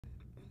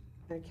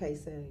Okay,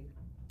 so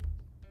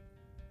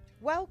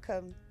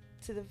welcome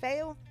to the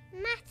Vale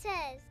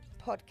Matters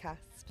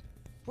podcast,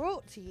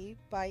 brought to you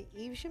by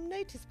Evesham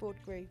Notice Board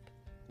Group.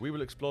 We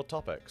will explore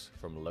topics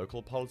from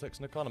local politics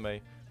and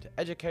economy to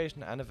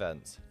education and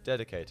events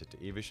dedicated to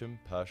Evesham,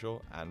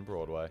 Pershore and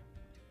Broadway.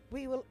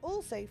 We will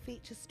also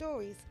feature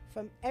stories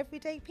from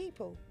everyday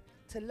people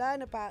to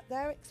learn about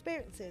their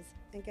experiences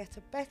and get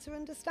a better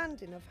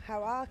understanding of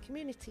how our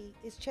community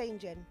is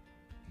changing.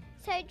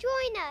 So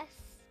join us.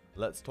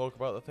 Let's talk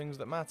about the things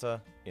that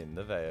matter in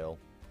the Vale.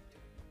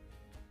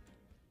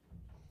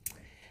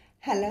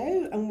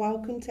 hello and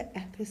welcome to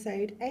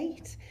episode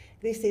 8.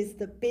 This is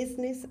the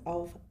business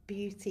of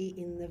beauty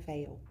in the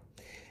Vale.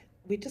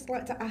 We'd just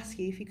like to ask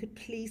you if you could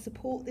please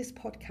support this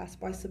podcast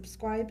by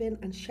subscribing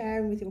and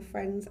sharing with your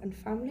friends and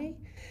family.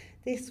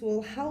 This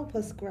will help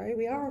us grow.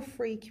 We are a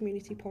free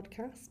community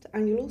podcast,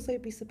 and you'll also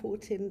be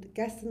supporting the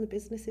guests and the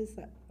businesses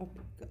that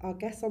are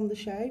guests on the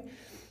show,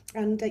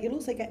 and you'll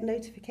also get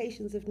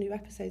notifications of new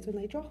episodes when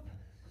they drop.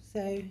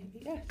 So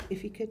yeah,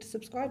 if you could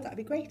subscribe, that'd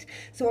be great.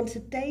 So on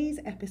today's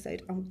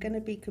episode, I'm going to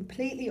be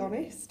completely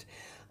honest.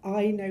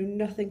 I know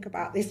nothing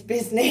about this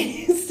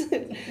business.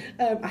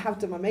 I have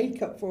done my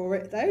makeup for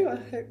it though.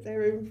 I hope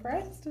they're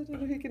impressed. I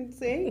don't know if you can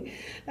see.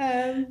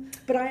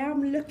 But I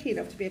am lucky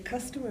enough to be a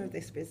customer of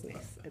this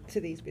business, to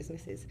these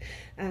businesses,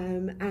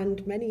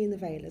 and many in the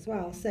Vale as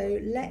well. So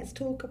let's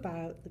talk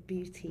about the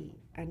beauty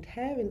and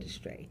hair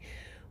industry.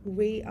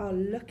 We are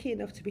lucky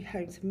enough to be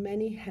home to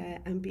many hair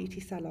and beauty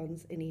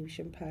salons in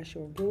Evesham,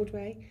 Pershore and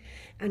Broadway,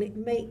 and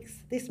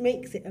this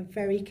makes it a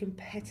very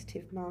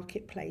competitive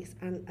marketplace,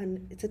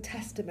 and it's a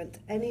testament to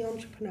any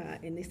entrepreneur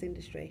in this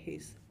industry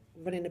who's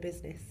running a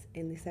business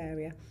in this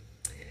area.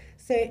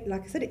 So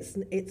like I said,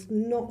 it's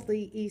not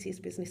the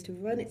easiest business to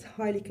run. It's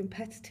highly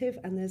competitive,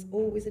 and there's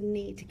always a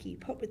need to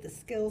keep up with the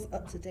skills,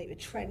 up to date with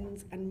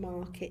trends and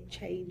market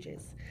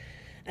changes.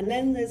 And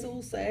then there's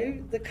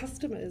also the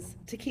customers,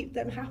 to keep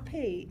them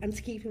happy and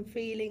to keep them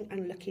feeling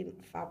and looking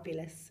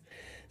fabulous.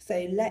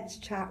 So let's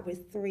chat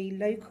with 3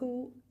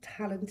 local,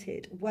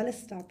 talented,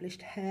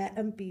 well-established hair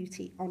and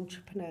beauty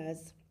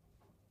entrepreneurs.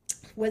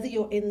 Whether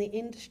you're in the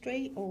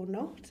industry or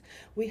not,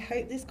 we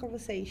hope this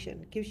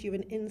conversation gives you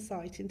an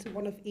insight into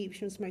one of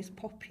Evesham's most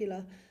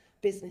popular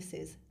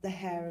businesses, the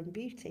hair and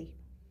beauty.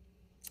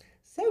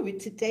 So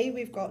today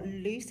we've got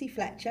Lucy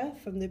Fletcher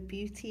from the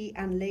Beauty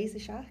and Laser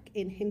Shack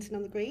in Hinton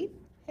on the Green.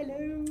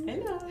 Hello.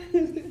 Hello.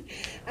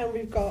 And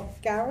we've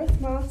got Gareth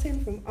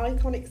Martin from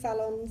Iconic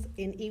Salons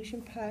in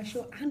Evesham,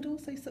 Pershore and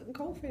also Sutton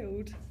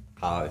Coldfield.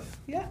 Hi.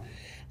 Yeah.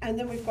 And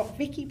then we've got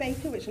Vicki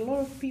Baker, which a lot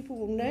of people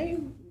will know,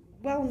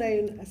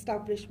 well-known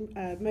established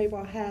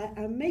mobile hair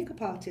and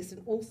makeup artist,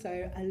 and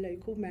also a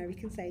local Mary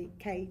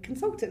Kay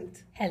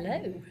consultant.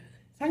 Hello.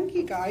 Thank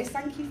you guys.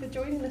 Thank you for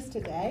joining us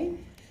today.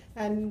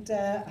 And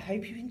I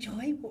hope you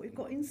enjoy what we've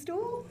got in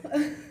store.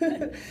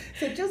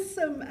 So just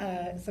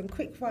some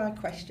quick fire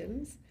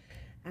questions.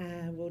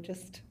 We'll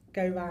just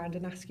go around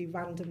and ask you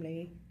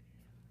randomly.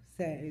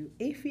 So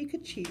if you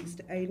could choose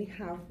to only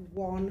have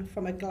one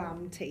from a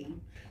glam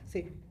team,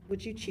 so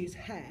would you choose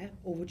hair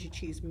or would you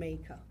choose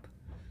makeup?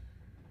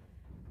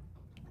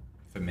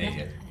 For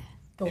me,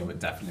 it would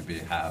definitely be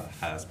hair.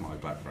 Hair's my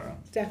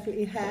background.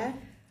 Definitely hair.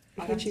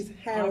 If you choose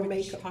hair or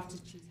makeup. I would have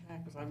to choose hair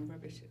because I'm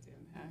rubbish at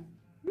doing hair.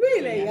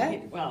 Really, yeah?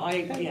 Well,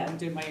 I'm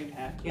doing my own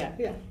hair.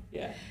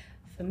 Yeah.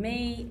 For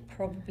me,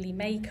 probably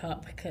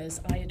makeup,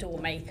 because I adore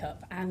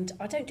makeup and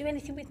I don't do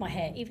anything with my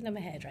hair, even though I'm a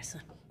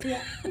hairdresser.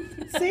 Yeah.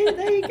 See,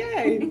 there you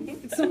go.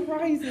 It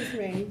surprises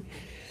me.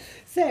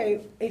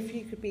 So, if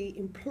you could be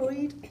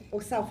employed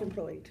or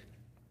self-employed?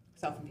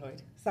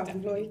 Self-employed.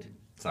 Self-employed.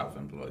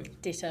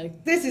 Self-employed. Ditto.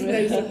 This is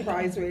no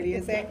surprise, really,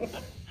 is it?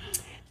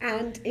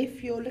 And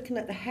if you're looking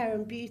at the hair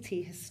and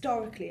beauty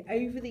historically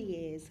over the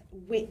years,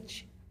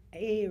 which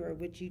era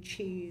would you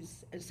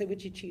choose? So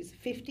would you choose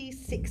 50s,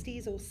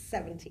 60s or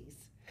 70s?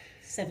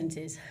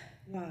 70s.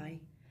 Why?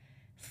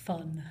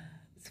 Fun.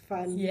 It's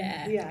fun.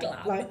 Yeah.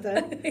 Glam. Like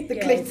the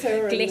Yeah.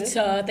 glitter.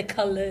 Glitter, the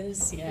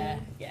colours. Yeah.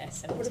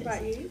 70s. What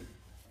about you?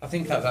 I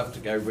think I'd have to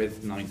go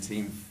with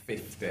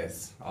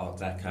 1950s, Art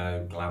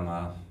Deco,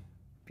 glamour.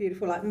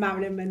 Beautiful, like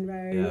Marilyn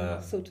Monroe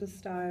Yeah. sort of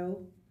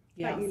style.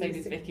 Yeah, Like you, same Lucy.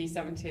 as Vicki,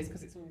 70s,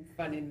 because it's all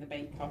fun in the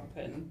makeup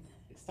and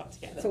it starts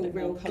to get a It's little all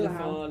bit more real glam.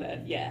 colourful.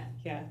 And yeah,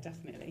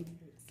 definitely.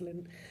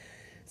 Excellent.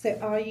 So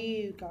are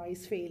you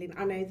guys feeling,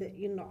 I know that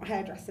you're not a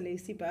hairdresser,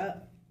 Lucy,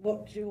 but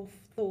what's your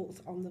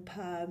thoughts on the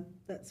perm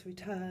that's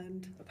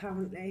returned,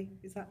 apparently?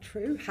 Is that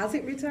true? Has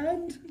it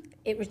returned?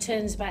 It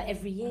returns about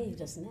every year,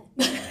 doesn't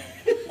it?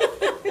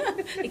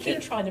 They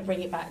keep trying to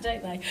bring it back,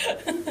 don't they?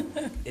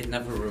 It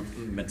never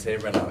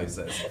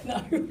materialises.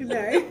 No.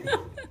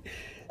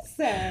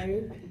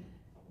 So,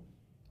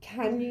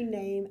 can you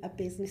name a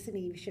business in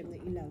Evesham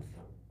that you love?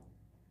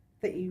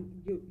 That you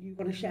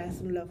want to share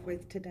some love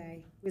with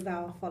today, with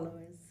our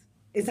followers?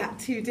 Is that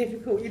too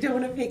difficult? You don't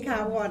want to pick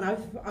out one?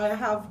 I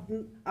have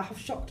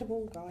shocked them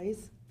all,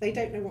 guys. They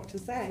don't know what to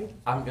say.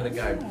 I'm going to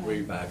go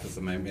Brewbear because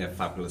they make me a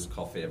fabulous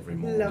coffee every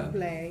morning.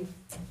 Lovely.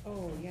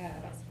 Oh, yeah,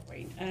 that's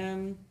great.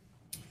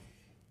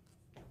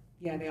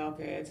 Yeah, they are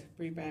good.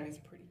 Blueberry is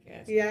pretty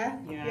good. Yeah,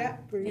 Yeah.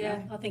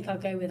 brilliant. Yeah, I think I'll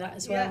go with that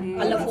as well. Yeah.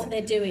 I love what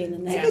they're doing,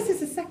 and So they're this is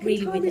the second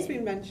really time with he's it.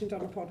 been mentioned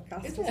on a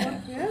podcast. Is as it?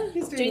 well. Yeah,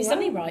 he's Doing well.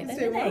 something right He's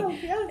then, doing isn't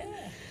he? well,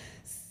 yeah.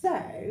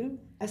 So,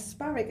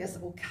 asparagus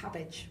or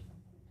cabbage?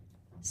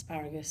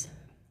 Asparagus.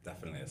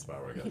 Definitely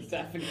asparagus.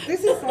 Definitely.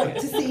 This is like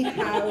to see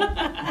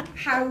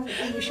how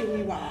Evesham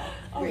you are,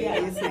 Oh, really, yeah.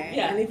 isn't it?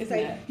 Yeah, And if isn't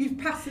so, it? you've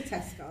passed the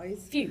test,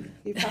 guys. Phew.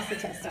 You've passed the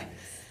test.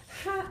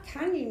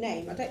 Can you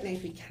name, I don't know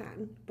if we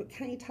can, but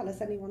can you tell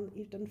us anyone that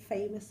you've done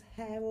famous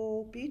hair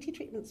or beauty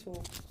treatments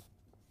for?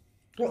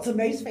 What's the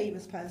most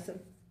famous person?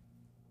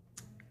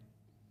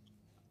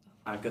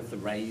 Agatha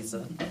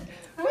Razor.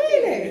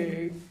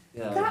 Really?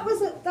 Yeah. That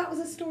was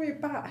a story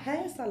about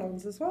hair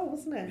salons as well,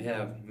 wasn't it?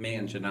 Yeah, me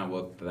and Janelle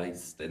were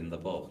based in the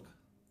book.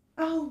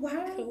 Oh,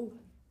 wow. Cool.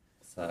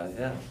 So,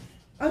 yeah.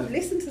 I've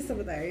listened to some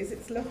of those.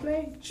 It's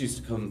lovely. She used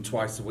to come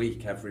twice a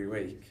week, every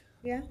week.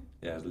 Yeah.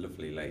 Yeah,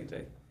 lovely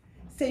lady.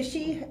 So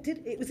she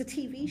did, it was a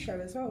TV show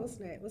as well,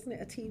 wasn't it? Wasn't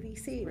it a TV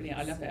series? Brilliant.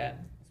 I love it.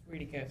 It's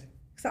really good.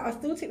 So I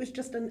thought it was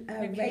just an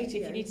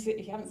Katie, radio. if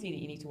you haven't seen it,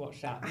 you need to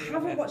watch that. I You love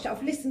haven't it. watched it.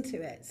 I've listened to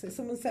it. So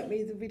someone sent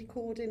me the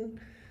recording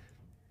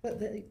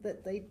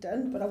that they'd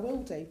done, but I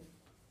will do.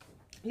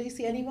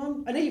 Lucy,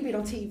 anyone? I know you've been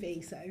on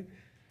TV, so.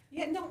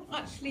 Yeah, not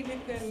actually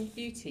with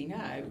beauty,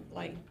 no.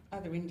 Like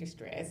other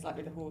industries, like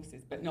with the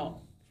horses, but not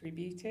through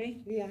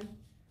beauty. Yeah.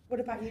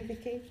 What about you,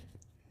 Vicki?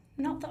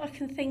 Not that I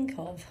can think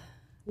of,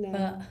 No.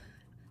 but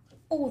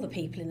all the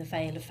people in the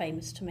Vale are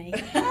famous to me.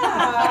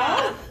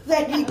 Ah,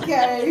 there you go.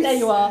 There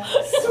you are.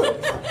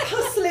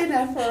 Hustling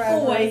her forever,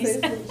 Always.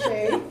 isn't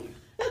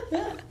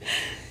she?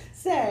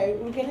 So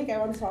we're going to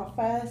go on to our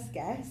first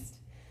guest.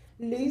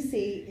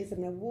 Lucy is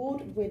an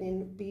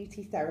award-winning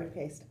beauty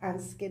therapist and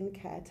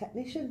skincare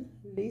technician.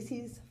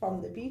 Lucy's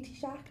from the Beauty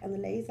Shack and the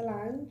Laser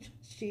Lounge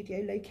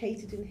studio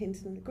located in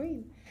Hinton on the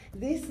Green.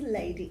 This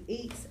lady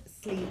eats,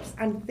 sleeps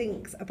and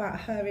thinks about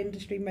her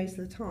industry most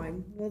of the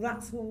time. Well,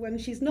 that's when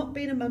she's not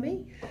been a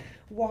mummy,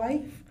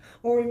 wife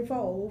or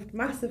involved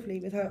massively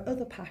with her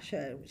other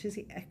passion, which is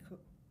the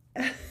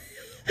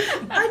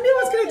I knew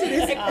I was going to do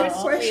this.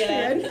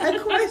 A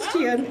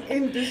question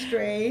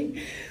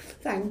industry.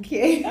 Thank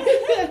you.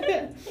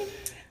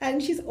 And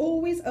she's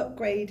always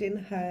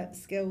upgrading her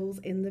skills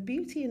in the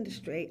beauty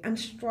industry and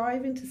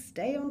striving to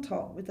stay on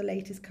top with the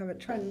latest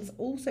current trends.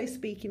 Also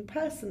speaking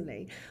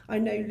personally, I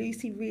know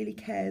Lucy really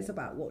cares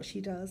about what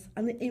she does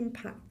and the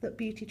impact that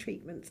beauty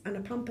treatments and a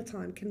pamper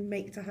time can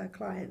make to her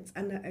clients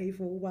and their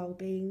overall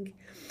well-being.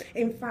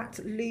 In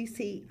fact,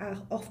 Lucy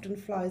often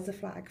flies the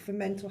flag for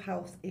mental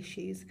health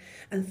issues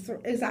and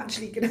is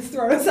actually going to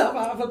throw herself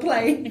out of a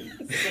plane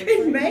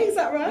in May. Is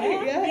that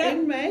right? Yeah,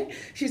 in May.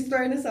 She's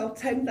thrown herself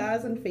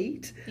 10,000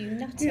 feet. You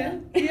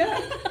nutter. Yeah,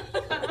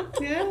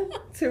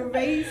 to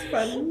raise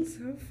funds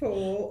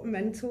for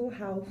Mental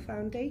Health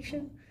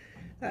Foundation.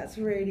 That's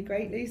really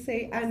great,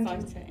 Lucy. And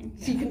Exciting.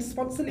 she can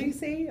sponsor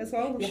Lucy as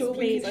well. I'm Yes, sure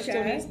please. we I can still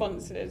share. need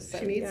sponsors. So,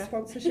 She needs yeah.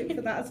 sponsorship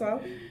for that as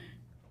well.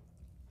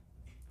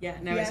 Yeah,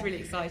 no, Yeah. it's really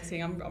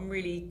exciting. I'm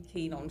really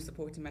keen on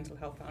supporting Mental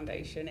Health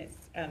Foundation.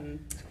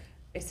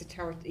 It's a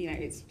charity,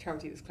 it's a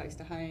charity that's close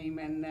to home,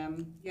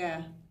 and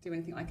do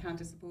anything I can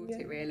to support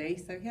it really.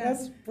 So yeah,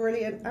 That's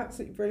brilliant,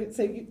 absolutely brilliant.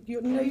 So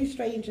you're no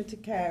stranger to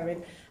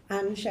caring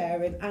and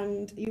sharing,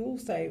 and you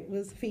also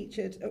was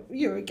featured.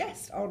 You're a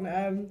guest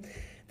on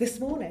This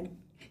Morning.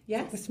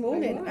 yes, This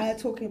morning, I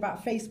was. talking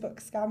about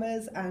Facebook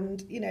scammers, and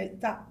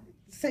that.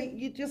 So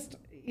you just,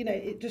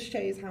 it just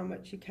shows how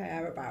much you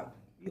care about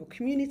your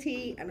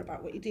community and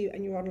about what you do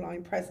and your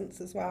online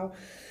presence as well.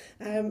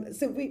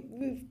 So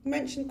we've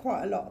mentioned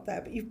quite a lot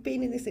there, but you've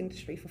been in this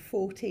industry for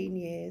 14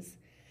 years.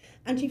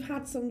 And you've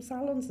had some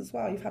salons as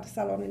well. You've had a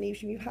salon in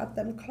Evesham, you've had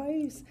them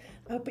close,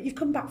 but you've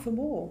come back for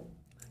more.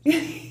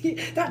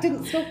 That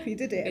didn't stop you,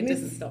 did it? It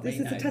doesn't stop me, This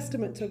is no. a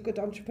testament to a good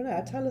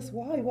entrepreneur. Tell us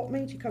why. What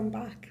made you come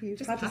back? You've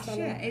Just had a passion.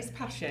 salon. It's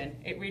passion.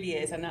 It really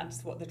is, and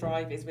that's what the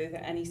drive is with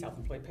any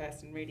self-employed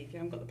person. Really, if you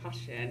haven't got the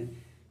passion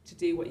to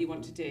do what you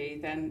want to do,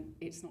 then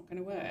it's not going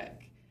to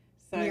work.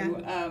 So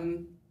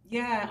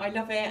I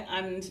love it,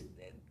 and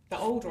the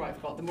older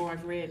I've got, the more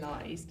I've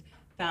realised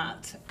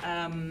that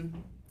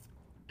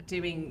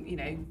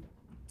doing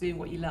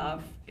what you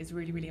love is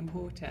really, really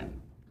important,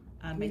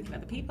 and making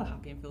other people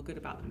happy and feel good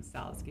about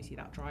themselves gives you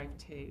that drive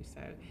too.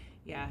 So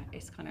yeah,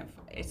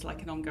 it's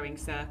like an ongoing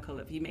circle.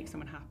 If you make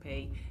someone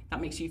happy,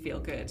 that makes you feel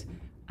good,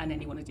 and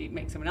then you want to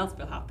make someone else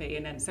feel happy,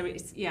 and then so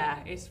it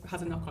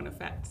has a knock-on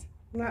effect.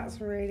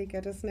 That's really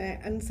good, isn't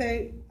it? And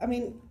so, I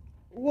mean,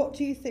 what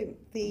do you think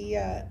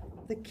the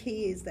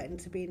key is then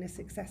to being a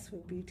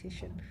successful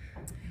beautician?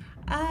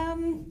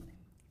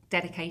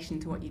 Dedication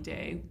to what you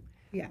do.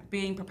 Yeah.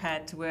 Being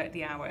prepared to work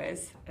the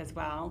hours as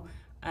well,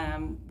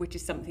 which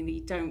is something that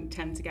you don't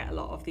tend to get a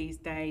lot of these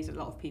days. A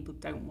lot of people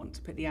don't want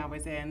to put the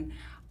hours in,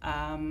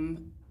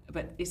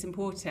 but it's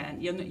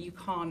important. You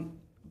can't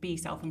be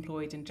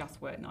self-employed and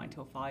just work 9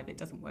 till 5. It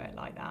doesn't work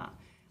like that.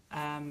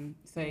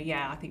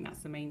 I think that's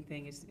the main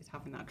thing is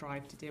having that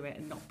drive to do it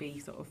and not be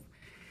sort of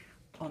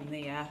on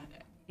the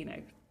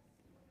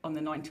on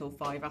the 9 till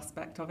 5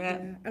 aspect of it.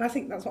 Yeah. And I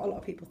think that's what a lot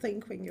of people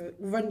think when you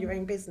run your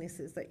own business,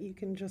 is that you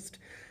can just,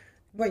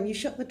 when you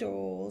shut the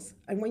doors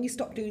and when you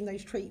stop doing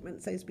those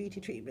treatments, those beauty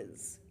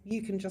treatments,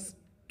 you can just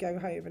go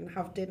home and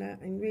have dinner,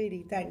 and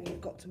really then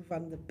you've got to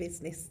run the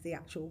business, the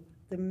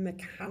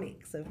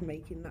mechanics of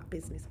making that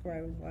business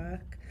grow and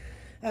work.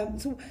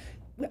 So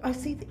I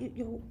see that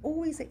you're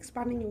always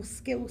expanding your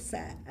skill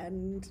set,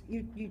 and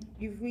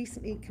you've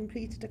recently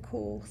completed a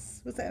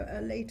course. Was it a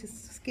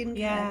latest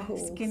skincare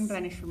course? Yeah, skin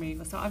blemish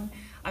removal. So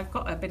I've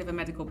got a bit of a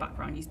medical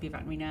background. Used to be a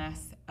veterinary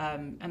nurse,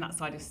 and that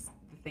side of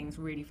the things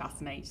really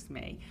fascinates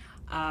me.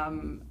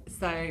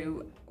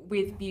 So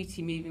with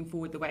beauty moving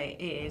forward the way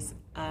it is,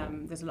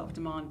 there's a lot of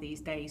demand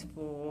these days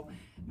for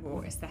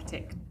more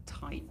aesthetic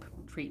type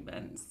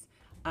treatments.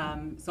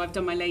 So I've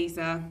done my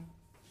laser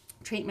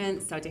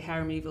treatments, so I do hair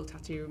removal,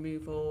 tattoo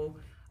removal,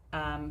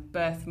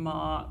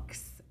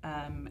 birthmarks,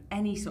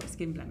 any sort of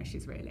skin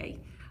blemishes really.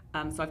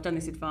 So I've done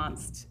this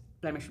advanced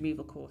blemish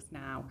removal course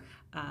now,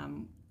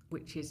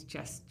 which is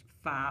just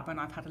fab, and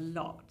I've had a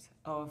lot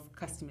of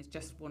customers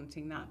just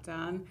wanting that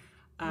done.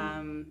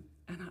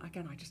 And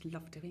again, I just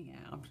love doing it.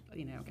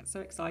 I get so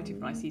excited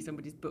when I see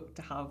somebody's booked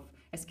to have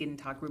a skin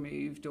tag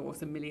removed or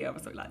some milia or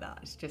something like that.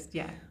 It's just,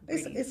 yeah.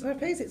 Really I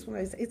suppose it's one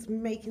of those, it's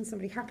making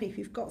somebody happy if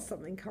you've got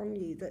something on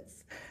you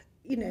that's,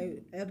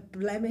 a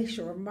blemish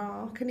or a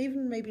mark, and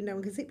even maybe no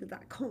one can see it, but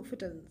that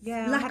confidence.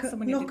 Yeah, lack of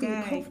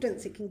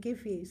confidence it can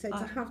give you. So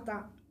to have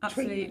that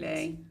absolutely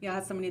treatment. Yeah, I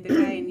had someone the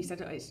other day and he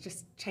said, it's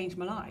just changed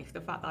my life.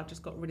 The fact that I've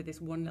just got rid of this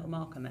one little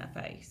mark on their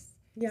face.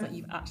 Yeah. It's like,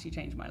 you've actually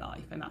changed my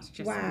life, and that's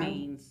just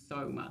means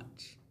so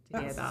much to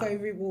hear that. That's so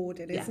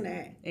rewarding, isn't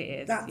it? It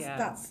is.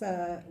 That's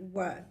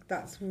work.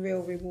 That's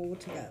real reward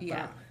to get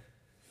that.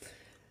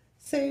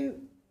 So,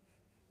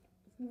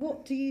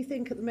 what do you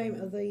think at the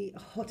moment are the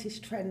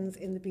hottest trends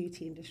in the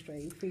beauty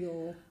industry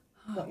for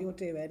what you're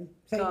doing?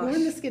 So you're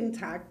in the skin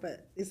tag,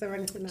 but is there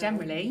anything else?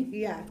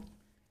 Generally,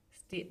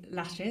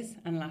 lashes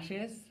and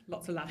lashes,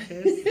 lots of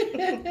lashes.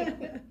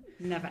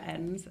 Never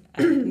ends.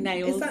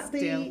 Nails. Is that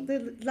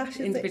the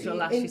lashes? Individual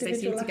lashes. They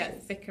seem to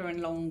get thicker and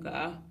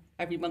longer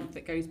every month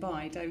that goes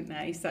by, don't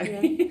they? So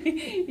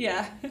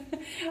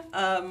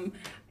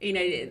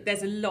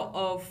there's a lot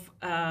of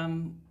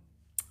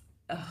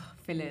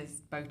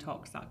fillers,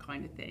 Botox, that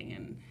kind of thing,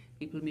 and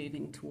people are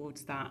moving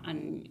towards that.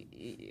 And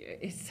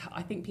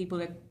I think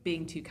people are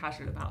being too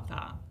casual about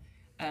that.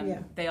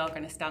 They are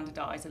going to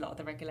standardise a lot of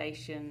the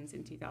regulations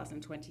in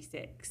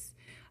 2026.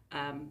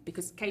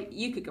 Because Kate,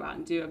 you could go out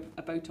and do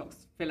a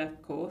Botox filler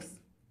course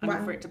and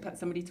offer it to put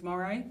somebody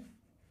tomorrow.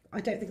 I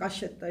don't think I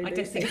should, though. I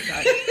don't think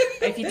so.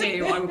 If you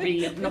do, I will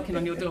be knocking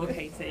on your door,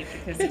 Katie,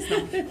 because it's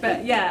not.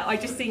 But yeah, I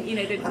just think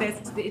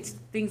it's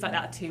things like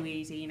that are too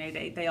easy.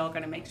 They are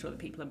going to make sure that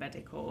people are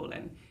medical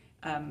and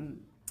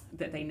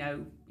that they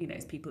know,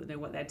 it's people that know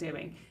what they're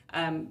doing.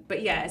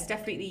 But yeah, it's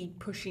definitely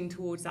pushing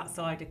towards that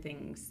side of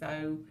things.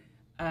 So.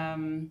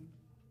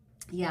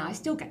 I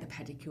still get the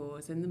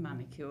pedicures and the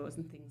manicures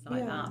and things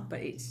like that, but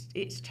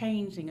it's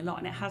changing a lot,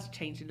 and it has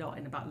changed a lot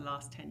in about the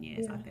last 10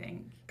 years, I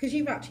think. Because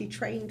you've actually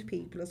trained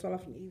people as well,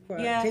 haven't you? You've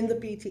worked in the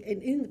beauty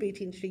in the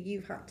beauty industry.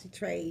 You've had to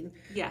train,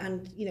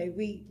 and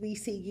we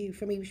see you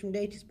from Evesham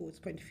Notice Board's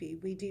point of view.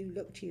 We do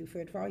look to you for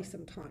advice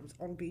sometimes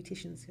on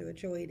beauticians who are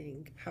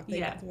joining. Have they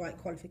got the right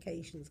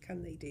qualifications?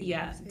 Can they do?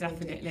 Yeah,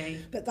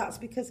 definitely. But that's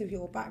because of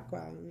your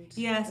background.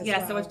 Yes,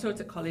 So I've taught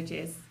at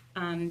colleges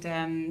and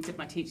did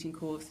my teaching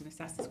course and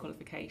assessor's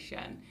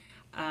qualification.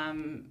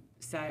 And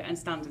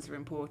standards are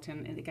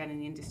important, and again in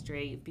the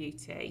industry of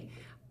beauty.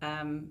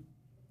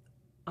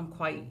 I'm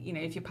quite,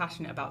 if you're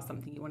passionate about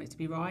something, you want it to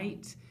be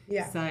right.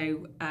 Yeah.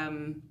 So,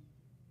 I'm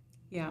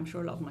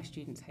sure a lot of my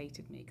students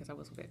hated me because I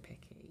was a bit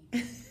picky.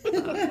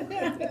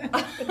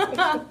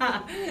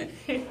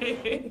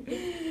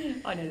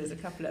 I know there's a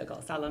couple that have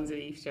got salons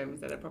in Evesham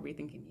that are probably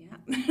thinking,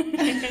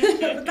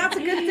 But that's a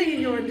good thing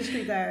in your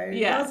industry, though.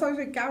 Yeah. That's like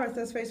with Gareth,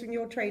 I suppose, when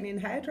you're training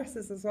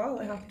hairdressers as well,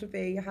 you have to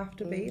be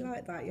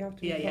like that. You have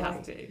to be you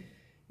have to.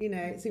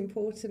 It's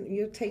important.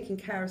 You're taking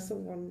care of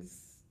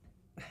someone's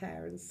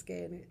hair and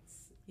skin.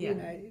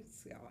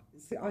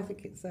 I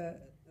think it's a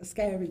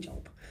scary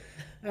job.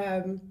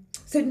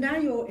 So now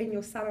you're in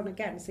your salon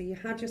again. So you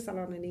had your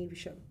salon in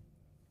Evesham,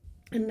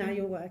 and now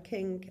you're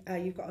working.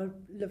 You've got a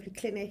lovely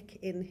clinic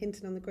in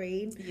Hinton on the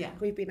Green. Yeah.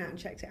 We've been out and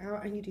checked it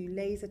out, and you do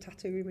laser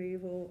tattoo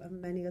removal and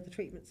many other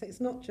treatments. So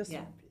it's not just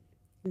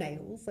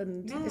nails,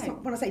 and it's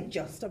not. When I say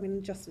just, I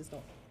mean just is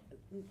not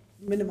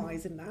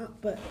minimising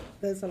that, but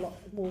there's a lot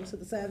more to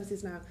the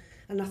services now.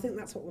 And I think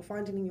that's what we're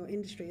finding in your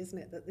industry, isn't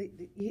it? That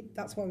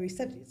that's why we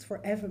said it's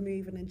forever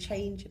moving and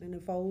changing and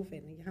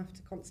evolving, and you have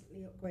to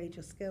constantly upgrade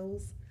your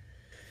skills.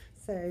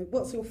 So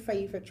what's your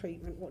favourite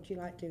treatment? What do you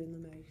like doing the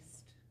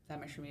most?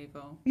 blemish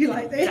removal. You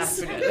like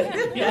this?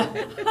 Definitely.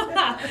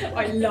 Yeah.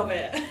 I love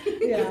it.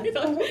 Yeah.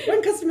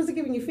 When customers are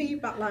giving you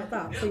feedback like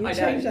that, so you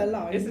change their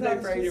lives. It's a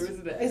no-brainer,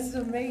 isn't it? It's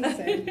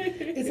amazing.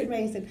 It's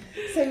amazing.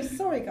 So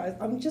sorry guys,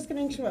 I'm just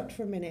going to interrupt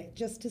for a minute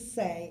just to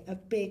say a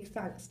big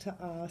thanks to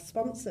our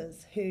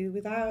sponsors who,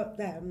 without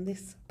them,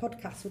 this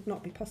podcast would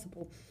not be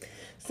possible.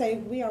 So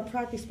we are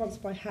proudly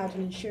sponsored by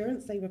Howden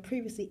Insurance. They were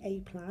previously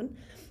A-Plan.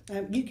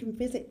 You can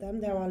visit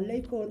them. They're our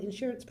local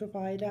insurance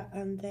provider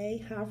and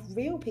they have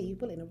real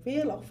people in a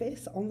real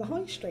office on the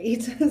high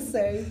street.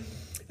 So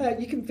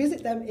you can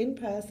visit them in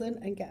person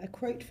and get a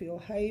quote for your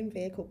home,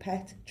 vehicle,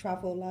 pet,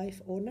 travel,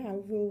 life, or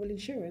now rural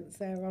insurance.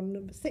 They're on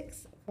number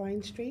 6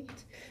 Vine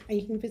Street, and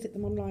you can visit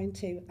them online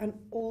too. And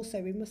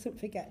also, we mustn't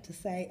forget to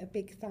say a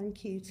big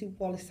thank you to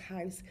Wallace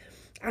House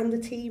and the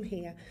team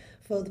here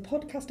for the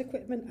podcast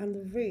equipment and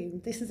the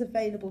room. This is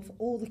available for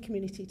all the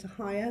community to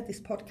hire. This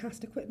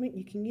podcast equipment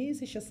you can use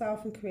this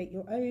yourself and create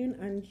your own,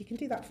 and you can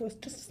do that for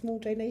just a small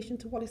donation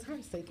to Wallace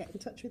House, so get in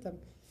touch with them.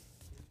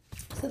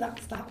 So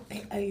that's that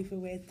bit over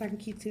with.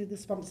 Thank you to the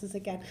sponsors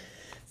again.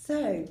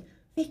 So,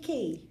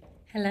 Vicki.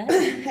 Hello.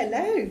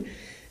 Hello.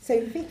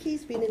 So,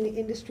 Vicki's been in the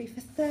industry for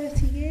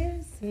 30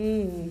 years.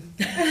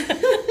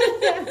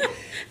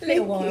 A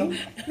little while.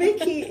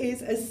 Vicki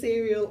is a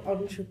serial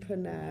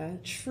entrepreneur,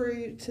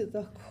 true to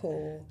the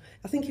core.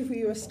 I think if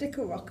we were a stick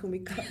or rock and we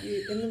cut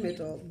you in the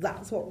middle,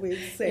 that's what we'd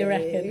see. You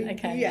reckon?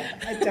 Okay. Yeah,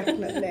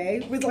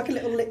 definitely. With like a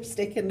little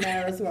lipstick in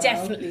there as well.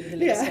 Definitely the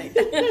lipstick.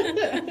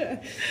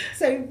 Yeah.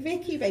 So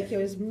Vicki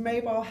Baker is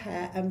mobile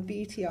hair and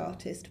beauty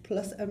artist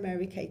plus a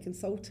Mary Kay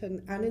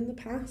consultant. And in the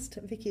past,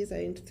 Vicki has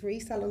owned 3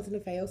 salons in the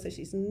Vale, so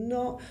she's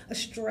not a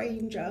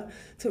stranger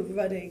to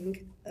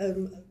running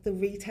the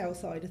retail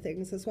side of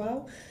things as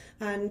well.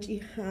 And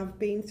you have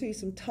been through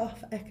some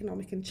tough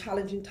economic and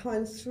challenging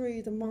times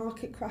through the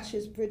market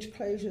crashes, bridge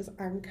closures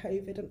and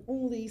COVID and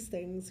all these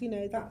things. You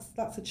know,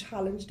 that's a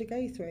challenge to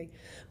go through.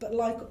 But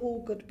like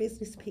all good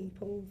business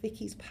people,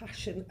 Vicki's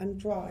passion and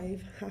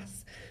drive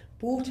has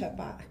brought her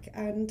back.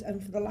 And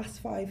for the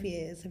last 5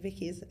 years,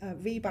 Vicki has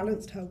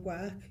rebalanced her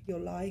work, your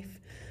life,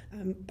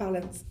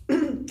 balance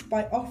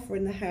by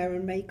offering the hair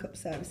and makeup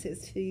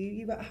services to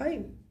you at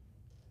home.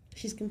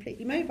 She's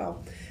completely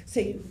mobile.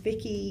 So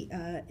Vicki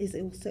is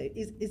also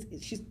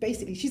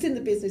she's in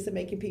the business of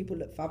making people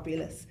look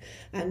fabulous,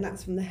 and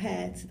that's from the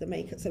hair to the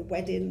makeup. So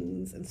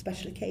weddings and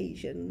special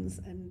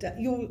occasions, and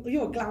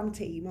you're a glam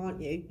team,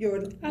 aren't you? You're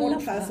a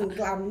one-person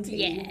glam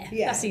team.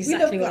 Yeah, that's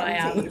exactly what I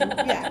am.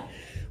 Yeah.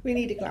 We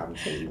need a glam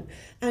team.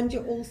 And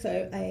you're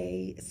also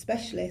a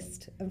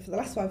specialist, and for the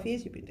last 5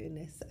 years you've been doing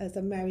this as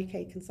a Mary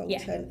Kay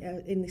consultant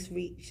in this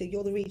so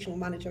you're the regional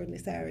manager in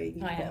this area.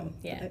 I am,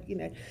 yeah. You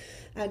know,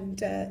 and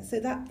so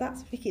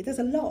that's Vicki. There's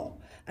a lot,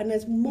 and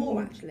there's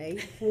more actually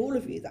for all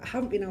of you that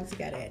haven't been able to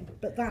get in,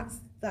 but that's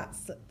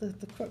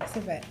the crux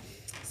of it.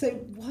 So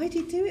why do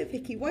you do it,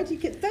 Vicki? Why do you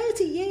get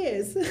 30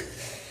 years?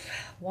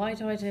 Why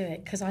do I do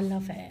it? Because I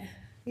love it.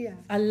 Yeah.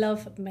 I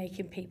love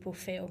making people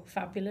feel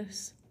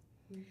fabulous.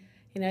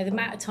 You know, the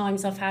amount of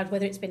times I've had,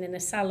 whether it's been in a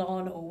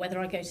salon or whether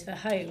I go to the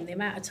home, the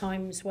amount of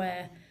times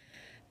where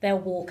they'll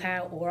walk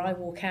out or I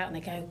walk out and they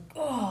go,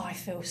 oh, I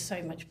feel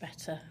so much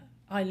better.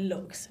 I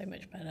look so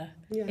much better.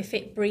 Yeah. If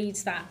it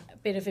breeds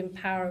that bit of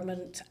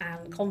empowerment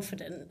and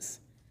confidence,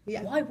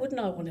 why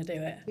wouldn't I want to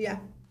do it? Yeah.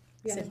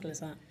 Simple as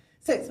that.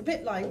 So it's a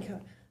bit like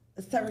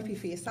a therapy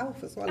for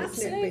yourself as well,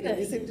 isn't it, in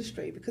this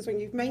industry? Because when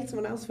you've made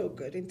someone else feel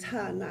good, in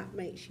turn, that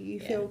makes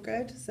you feel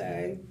good.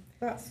 So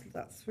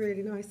that's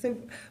really nice. So,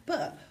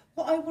 but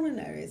what I want to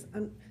know is,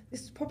 and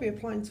this is probably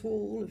applying to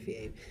all of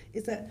you,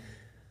 is that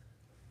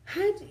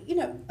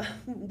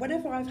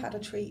whenever I've had a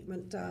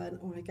treatment done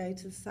or I go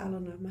to the salon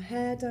and have my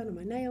hair done and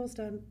my nails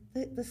done,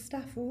 the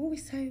staff are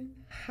always so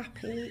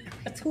happy and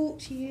they talk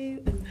to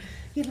you and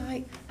you're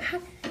like,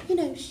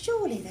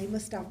 surely they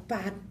must have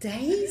bad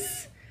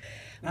days.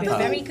 We're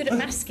very good at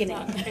masking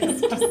it.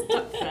 It's just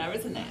stuck there,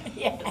 isn't it?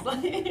 Yeah. But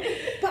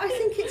I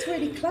think it's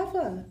really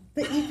clever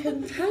that you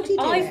can. How do you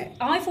do it?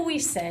 I've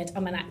always said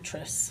I'm an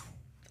actress.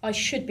 I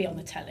should be on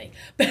the telly.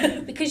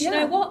 Because you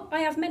know what? I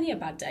have many a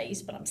bad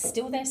days, but I'm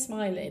still there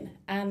smiling.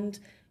 And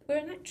we're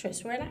an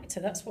actress, we're an actor,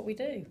 that's what we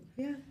do.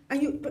 Yeah.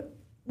 But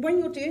when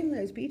you're doing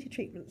those beauty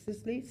treatments,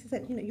 as Lucy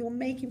said, you're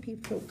making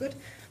people feel good.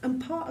 And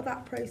part of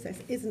that process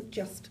isn't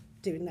just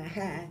doing their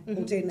hair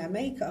or doing their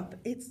makeup,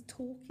 it's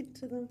talking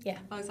to them. Yeah.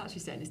 I was actually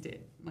saying this to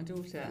my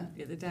daughter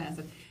the other day. I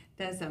said,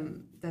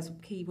 there's a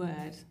key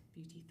word,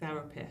 beauty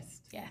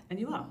therapist. Yeah. And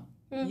you are.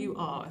 You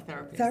are a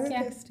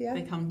therapist. Yeah.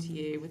 They come to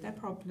you with their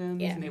problems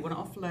and they want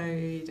to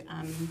offload.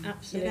 And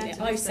absolutely.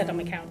 I've said I'm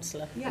a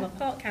counsellor. Yeah. I'm a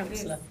part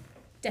counsellor.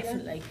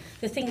 Definitely. Yeah.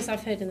 The things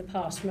I've heard in the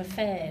past, from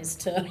affairs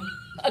to,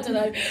 I don't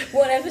know,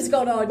 whatever's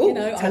gone on,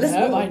 tell us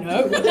more. I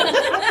know.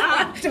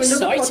 Do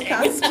another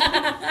podcast.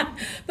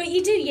 But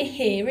you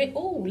hear it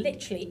all,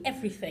 literally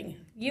everything.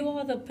 You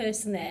are the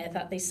person there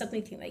that they suddenly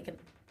think they can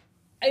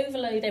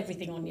overload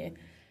everything on you.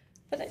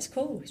 But that's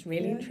cool, it's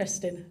really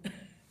interesting.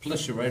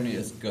 Plus, you're only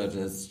as good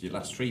as your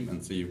last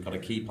treatment, so you've got to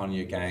keep on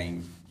your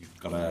game. You've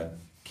got to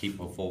keep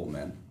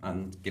performing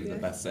and give the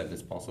best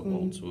service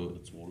possible to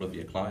all of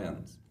your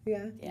clients.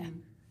 Yeah. Yeah.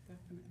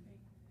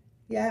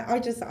 Yeah, I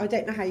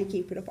don't know how you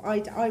keep it up.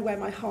 I wear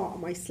my heart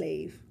on my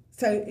sleeve.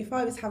 So if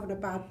I was having a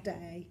bad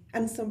day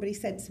and somebody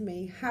said to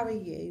me, how are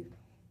you?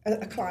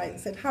 A client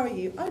said, how are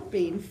you? I'd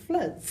be in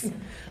floods.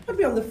 I'd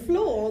be on the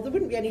floor. There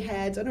wouldn't be any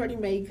hair done or any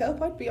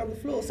makeup. I'd be on the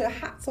floor. So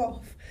hats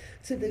off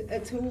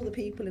to all the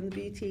people in the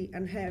beauty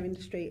and hair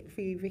industry,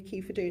 for you,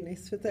 Vicki, for doing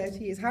this for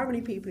 30 years. How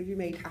many people have you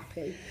made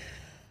happy?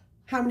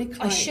 How many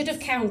clients? I should have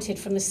counted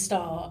from the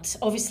start.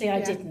 Obviously, I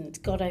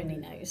didn't. God only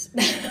knows.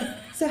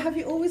 So have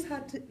you always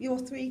had your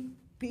 3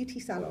 beauty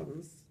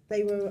salons?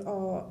 They were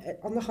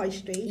on the high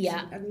street,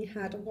 and you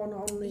had one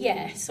on the...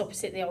 Yes,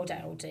 opposite the old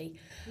Aldi.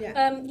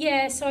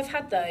 Yeah. So I've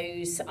had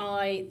those.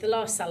 The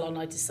last salon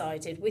I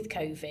decided with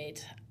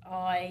COVID,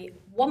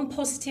 one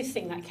positive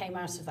thing that came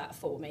out of that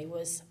for me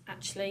was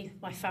actually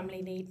my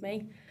family need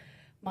me,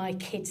 my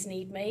kids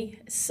need me.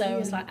 So I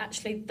was like,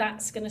 actually,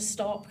 that's going to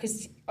stop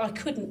because I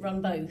couldn't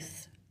run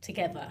both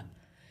together.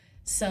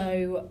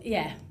 So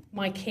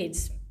my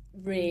kids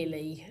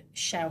really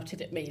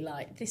shouted at me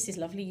like, this is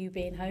lovely you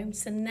being home,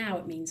 so now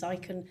it means I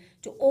can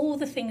do all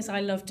the things I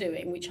love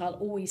doing, which I'll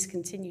always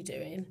continue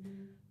doing,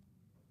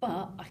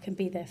 but I can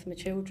be there for my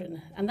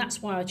children, and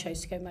that's why I chose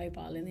to go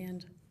mobile in the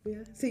end.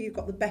 Yeah, so you've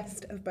got the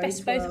best of both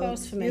Best both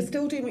worlds for me. You're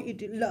still doing what you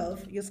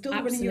love, you're still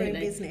running your own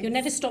business. You'll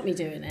never stop me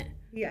doing it.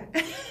 Yeah.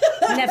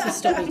 Never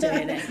stop me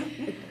doing it.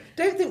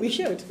 Don't think we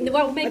should.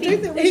 Well, maybe, I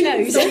don't think we who should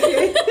knows? stop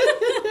you.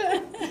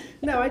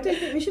 No, I don't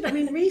think we should. I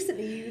mean,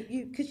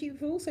 recently, because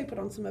you've also put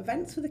on some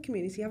events for the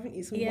community, haven't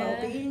you? Some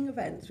wellbeing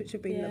events, which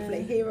have been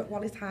lovely, here at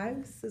Wallace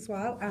House as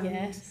well. And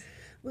yes.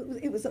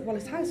 It was at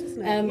Wallace House,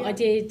 wasn't it? I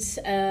did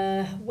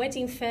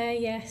wedding fair,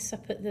 yes,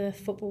 up at the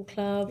football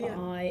club.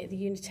 I, the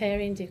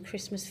Unitarian, did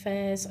Christmas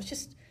fairs.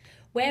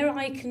 Where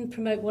I can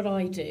promote what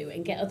I do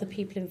and get other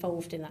people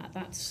involved in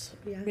that's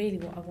really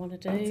what I want to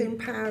do. It's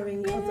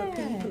empowering other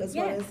people as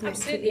well, isn't it?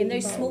 Absolutely, and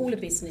those smaller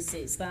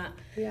businesses that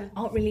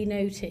aren't really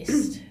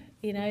noticed,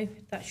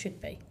 that should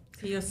be.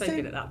 You're so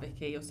good at that,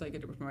 Vicki. You're so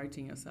good at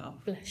promoting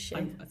yourself. Bless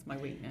you. That's my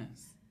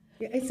weakness.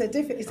 Yeah, it's a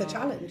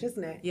challenge,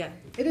 isn't it? Yeah.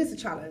 It is a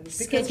challenge.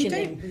 Because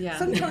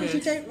sometimes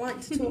you don't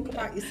like to talk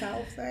about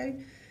yourself, though.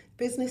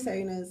 Business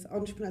owners,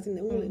 entrepreneurs in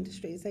all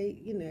industries,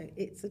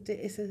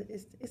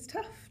 it's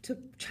tough to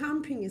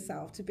champion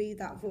yourself, to be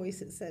that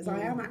voice that says,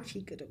 I am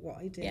actually good at what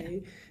I do. Yeah.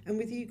 And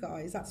with you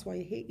guys, that's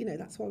why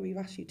that's why we've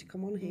asked you to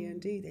come on here and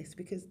do this,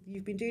 because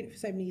you've been doing it for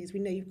so many years. We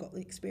know you've got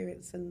the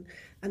experience and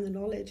the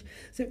knowledge.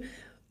 So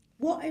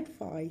what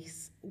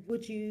advice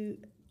what's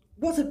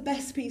the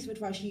best piece of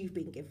advice you've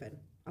been given?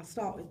 I'll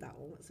start with that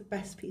one. What's the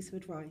best piece of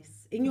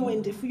advice in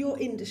your for your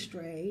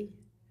industry?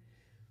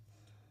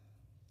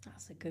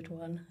 That's a good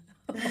one.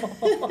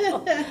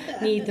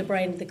 Need the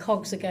brain, the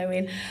cogs are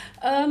going.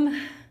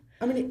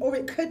 Or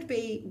it could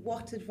be,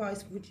 what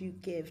advice would you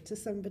give to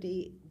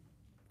somebody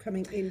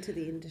coming into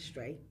the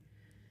industry?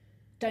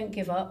 Don't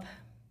give up.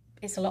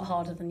 It's a lot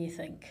harder than you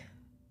think.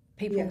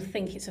 People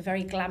think it's a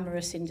very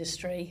glamorous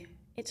industry.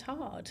 It's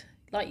hard.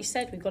 Like you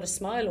said, we've got to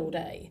smile all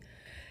day.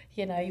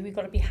 We've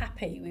got to be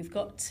happy. We've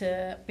got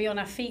to be on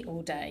our feet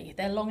all day.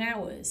 They're long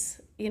hours.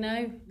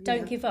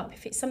 Don't give up.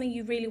 If it's something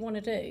you really want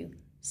to do,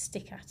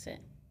 stick at it.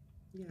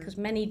 Because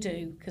many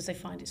do, because they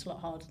find it's a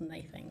lot harder than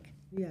they think.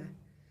 Yeah.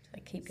 So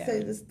they keep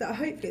going. So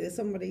hopefully there's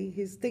somebody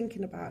who's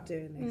thinking about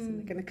doing this and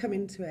they're going to come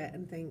into it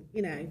and think,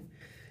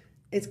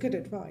 it's good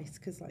advice,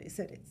 because like you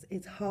said,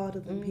 it's harder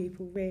than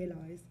people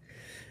realise.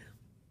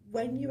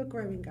 When you were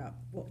growing up,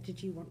 what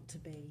did you want to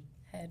be?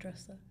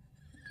 Hairdresser.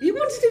 You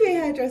wanted to be a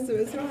hairdresser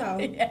as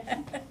well?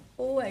 Yeah,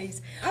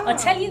 always. I'll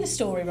tell you the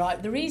story, right?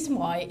 The reason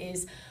why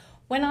is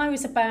when I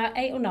was about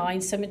 8 or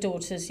 9, so my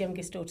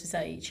youngest daughter's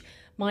age,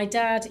 my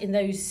dad in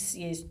those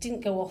years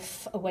didn't go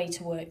off away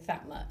to work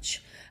that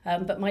much.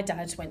 But my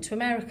dad went to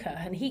America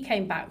and he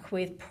came back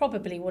with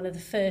probably one of the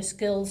first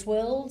girls'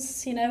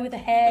 worlds, with the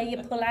hair you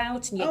pull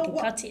out and you can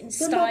cut it and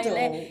style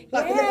it.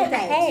 Like the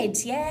head,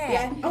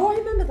 yeah. Oh, I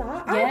remember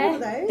that. I had one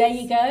of those. There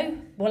you go.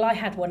 Well, I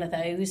had one of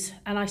those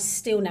and I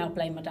still now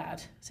blame my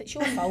dad. So it's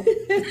your fault.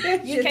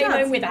 You came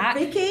home with that.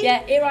 Vicki?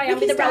 Yeah, here I am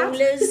with the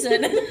rollers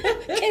and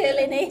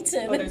curling it.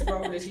 And those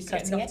rollers used to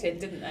get knotted,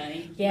 didn't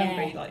they?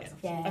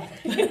 Yeah.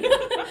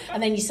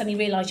 And then you suddenly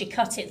realise you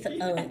cut it,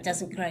 it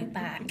doesn't grow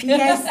back.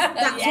 Yes,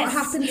 that's what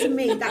happened to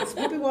me. That's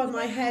probably why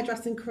my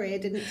hairdressing career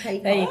didn't take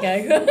off. There you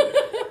go.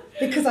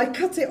 Because I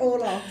cut it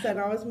all off, then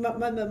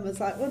my mum was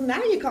like, well,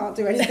 now you can't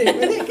do anything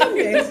with it, can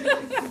you?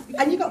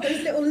 And you got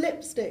those little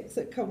lipsticks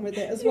that come with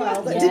it as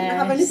well, that didn't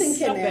have anything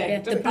in it. Yeah,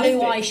 the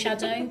blue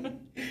eyeshadow.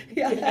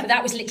 But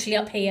that was literally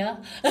up here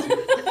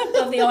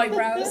of the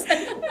eyebrows.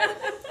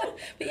 But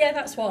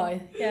that's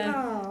why.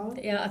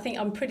 I think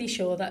I'm pretty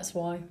sure that's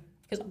why.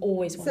 Because I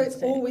always wanted to. So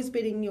it's always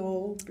been in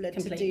your blood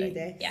to do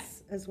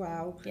this as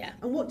well. Yeah.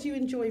 And what do you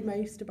enjoy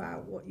most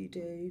about what you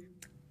do?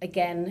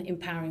 Again,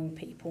 empowering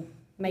people.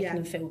 Making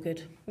them feel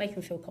good, making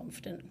them feel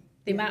confident.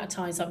 The amount of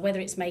times, whether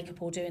it's makeup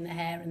or doing their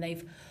hair, and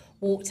they've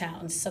walked out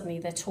and suddenly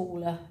they're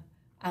taller,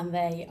 and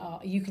they are,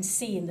 you can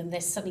see in them,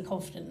 they're suddenly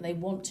confident and they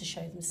want to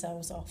show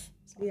themselves off.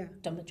 So Yeah.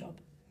 I've done the job.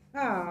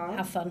 Ah,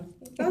 Have fun.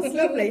 that's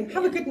lovely.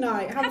 Have a good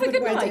night. Have a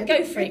good wedding. night.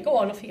 Go for it. Go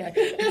on, off you go.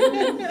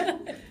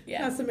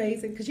 Yeah. That's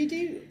amazing, because you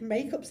do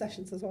makeup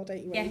sessions as well,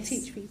 don't you? Where Yes.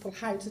 you teach people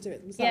how to do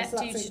it Yeah, themselves. So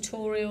do that's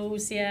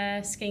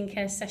tutorials,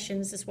 skincare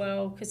sessions as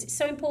well, because it's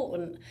so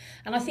important.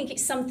 And I think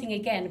it's something,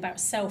 again, about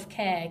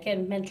self-care,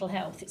 again, mental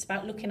health. It's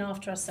about looking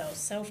after ourselves,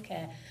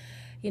 self-care,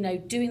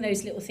 doing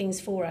those little things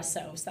for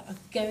ourselves that are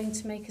going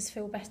to make us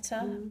feel better.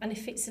 And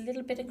if it's a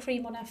little bit of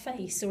cream on our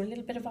face or a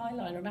little bit of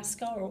eyeliner or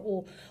mascara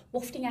or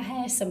wafting our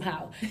hair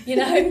somehow,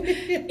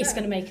 it's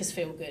going to make us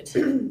feel good.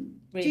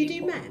 Really do you do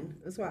important. men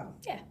as well?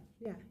 Yeah.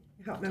 Yeah.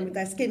 You help men with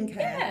their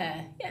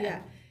skincare.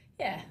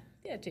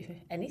 Yeah, do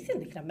anything.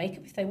 They can have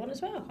makeup if they want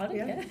as well. I don't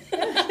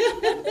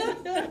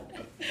care.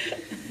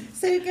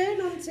 So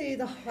going on to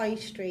the high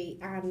street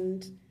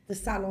and the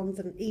salons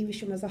and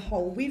Evesham as a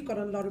whole, we've got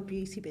a lot of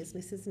beauty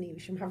businesses in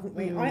Evesham, haven't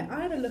we? I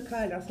had a look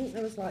earlier. I think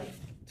there was like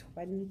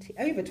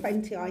over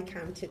 20 I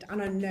counted,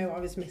 and I know I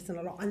was missing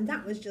a lot, and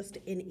that was just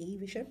in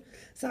Evesham.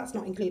 So that's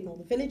not including all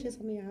the villages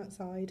on the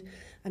outside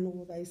and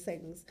all those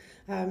things.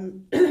 So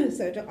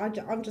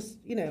I'm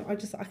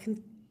just,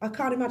 I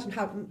can't imagine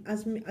how,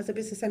 as a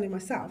business owner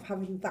myself,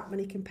 having that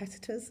many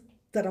competitors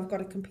that I've got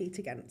to compete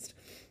against.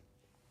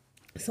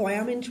 So I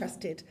am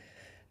interested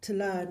to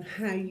learn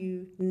how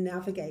you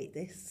navigate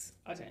this.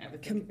 I don't ever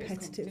think competitive of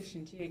it as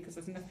competition, do you? Because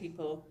there's enough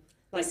people.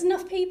 There's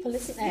enough people,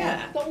 isn't there?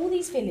 Yeah. We've got all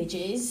these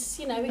villages,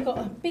 we've got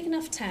a big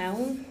enough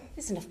town.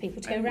 There's enough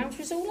people to go around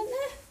for us all, isn't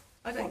there?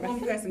 I don't. One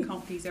person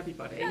can't please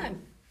everybody. No.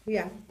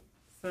 Yeah,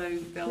 So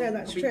they'll. No,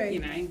 that's probably,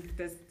 true.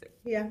 There's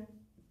yeah,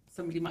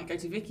 somebody might go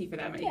to Vicki for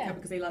their makeup Yeah.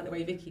 because they like the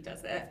way Vicki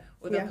does it,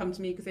 or they'll Yeah. come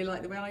to me because they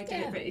like the way I do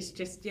Yeah. it. But it's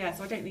just so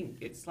I don't think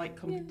it's like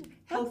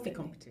healthy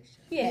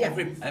competition. Yeah.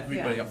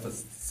 Everybody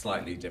offers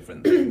slightly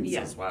different things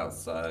Yeah. as well.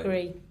 So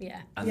Agree,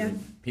 yeah. and Yeah.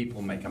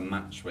 people make a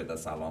match with a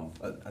salon.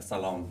 A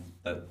salon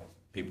that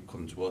people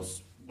come to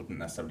us wouldn't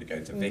necessarily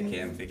go to Vicki,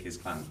 and Vicki's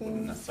clients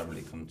wouldn't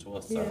necessarily come to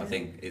us. So Yeah. I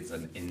think it's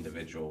an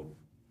individual.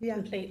 yeah.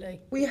 Completely.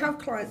 Well, you have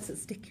clients that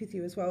stick with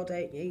you as well,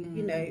 don't you?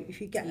 If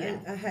you get Yeah.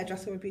 a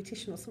hairdresser or a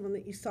beautician or someone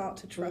that you start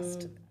to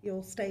trust,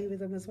 you'll stay with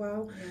them as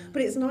well.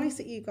 But it's nice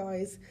that you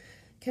guys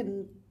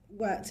can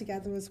work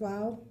together as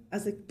well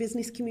as a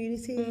business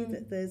community,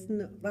 that there's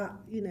not that,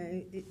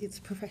 it's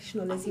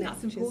professional, I isn't think it?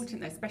 that's Which is-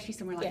 important, though, especially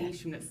somewhere like Yeah.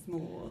 Evesham that's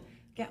small.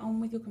 Get on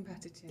with your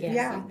competitors. Yeah.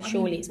 Yeah.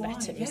 Surely it's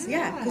better, why? isn't it?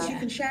 Yeah, because you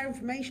can share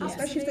information,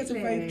 especially if there's a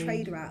rogue Absolutely.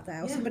 trader out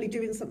there or Yeah. somebody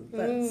doing something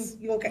that's,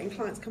 you're getting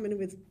clients coming in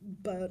with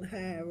burnt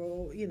hair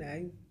or,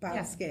 bad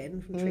Yeah.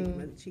 skin from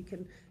treatments. You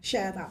can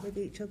share that with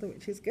each other,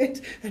 which is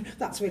good.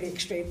 That's really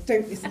extreme.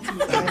 Don't listen to me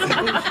guys.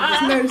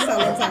 There's no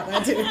salons out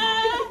there doing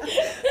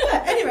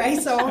But anyway,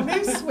 so I'll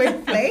move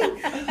swiftly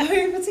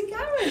over to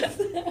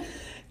Gareth.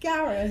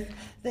 Gareth,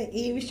 the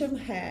Evesham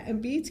hair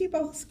and beauty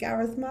boss,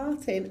 Gareth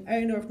Martin,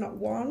 owner of not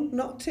one,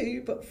 not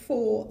two, but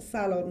 4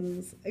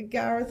 salons.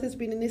 Gareth has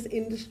been in this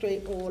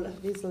industry all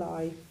of his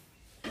life.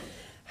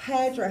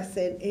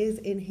 Hairdressing is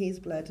in his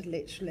blood,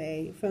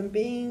 literally. From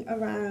being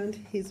around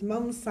his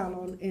mum's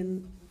salon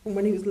from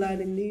when he was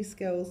learning new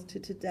skills to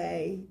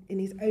today, in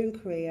his own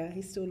career,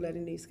 he's still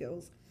learning new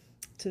skills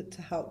to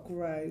help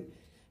grow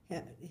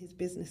his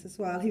business as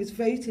well. He was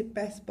voted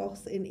best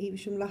boss in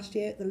Evesham last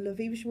year at the Love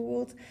Evesham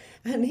Awards,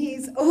 and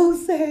he's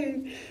also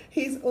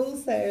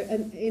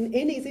and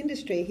in his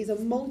industry he's a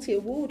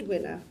multi-award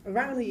winner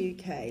around the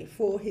UK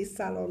for his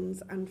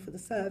salons and for the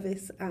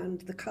service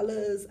and the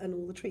colours and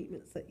all the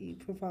treatments that you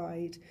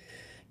provide.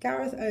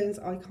 Gareth owns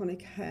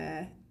Iconic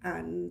Hair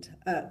and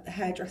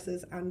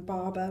hairdressers and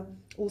barber,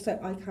 also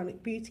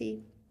Iconic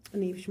Beauty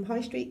on Evesham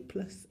High Street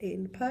plus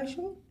in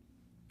Pershore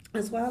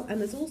as well, and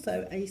there's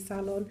also a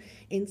salon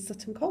in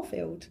Sutton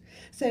Coldfield.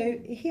 So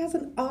he has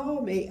an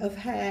army of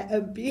hair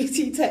and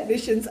beauty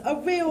technicians,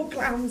 a real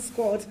glam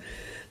squad.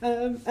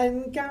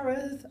 And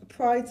Gareth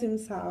prides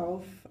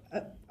himself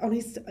on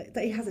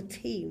that he has a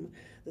team,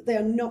 that they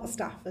are not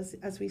staff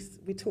as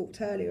we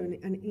talked earlier,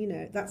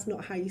 and that's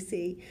not how you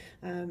see,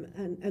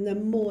 and they're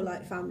more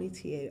like family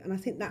to you. And I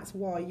think that's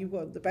why you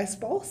won the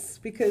best boss,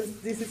 because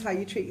this is how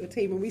you treat your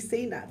team. And we've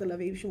seen that at the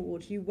Love Evesham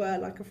Awards. You were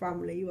like a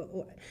family.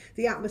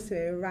 The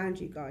atmosphere around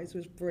you guys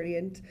was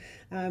brilliant,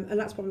 and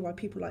that's probably why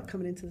people like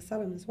coming into the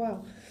salon as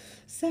well.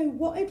 So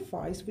what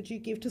advice would you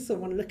give to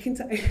someone looking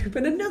to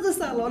open another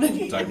salon?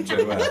 Don't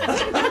do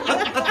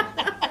it.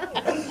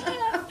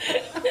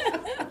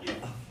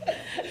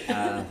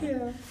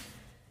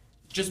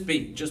 Just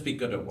be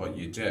good at what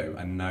you do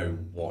and know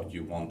what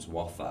you want to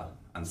offer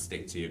and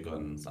stick to your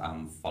guns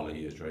and follow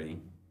your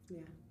dream. Yeah.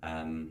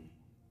 And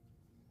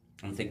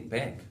think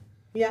big.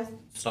 Yeah.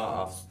 Start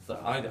off.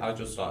 I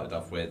just started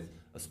off with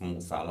a small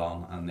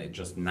salon, and it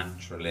just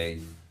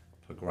naturally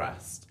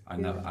progressed. I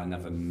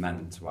never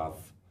meant to have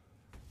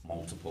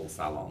multiple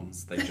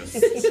salons. They just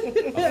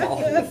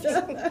evolved.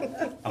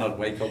 And I'd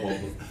wake up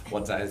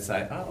one day and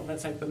say, "Oh,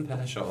 let's open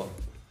Pershore,"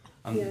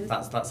 and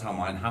that's how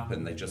mine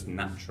happened. They just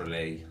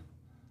naturally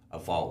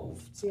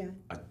evolved. Yeah.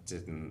 I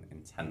didn't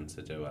intend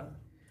to do it.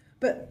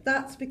 But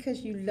that's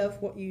because you love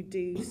what you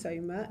do so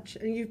much,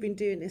 and you've been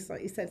doing this,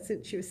 like you said,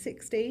 since you were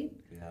 16.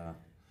 Yeah,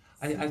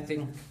 I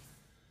think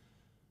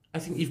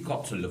you've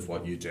got to love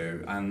what you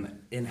do, and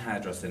in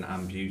hairdressing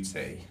and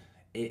beauty,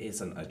 it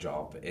isn't a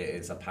job, it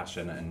is a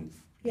passion, and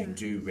you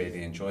do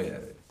really enjoy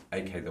it.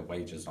 Okay, the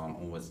wages aren't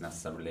always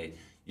necessarily,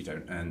 you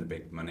don't earn the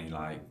big money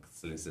like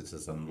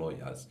solicitors and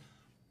lawyers,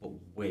 but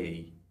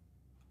we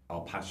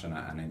are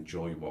passionate and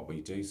enjoy what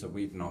we do, so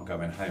we're not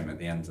going home at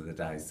the end of the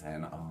day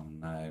saying, oh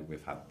no,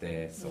 we've had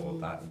this or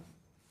that.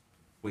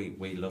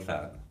 We love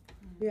it.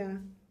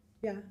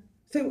 Yeah.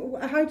 So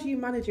how do you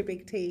manage a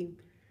big team?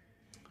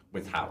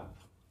 With help.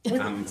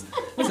 And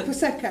with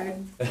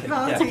Prosecco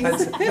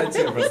parties.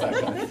 Plenty of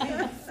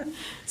Prosecco.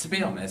 To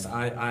be honest,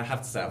 I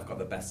have to say I've got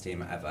the best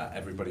team ever.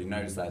 Everybody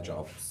knows their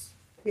jobs.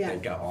 They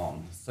get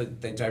on, so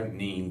they don't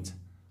need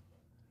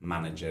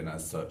managing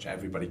as such.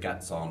 Everybody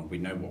gets on. We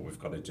know what we've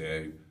got to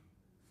do.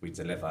 We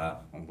deliver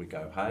and we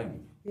go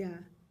home. Yeah.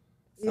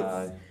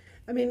 So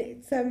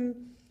it's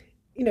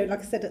you know, like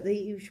I said, at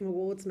the Evesham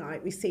Awards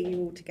night, we see you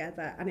all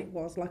together, and it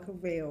was like a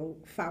real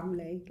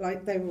family.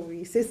 Like, they were all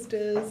your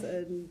sisters,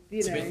 and,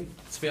 you know.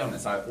 To be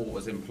honest, I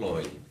always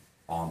employ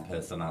on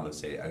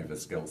personality over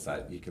skill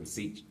set. You can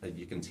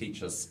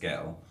teach a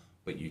skill,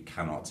 but you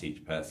cannot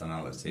teach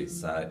personality.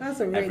 So that's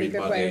a really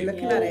good way of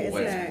looking at it,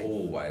 isn't it?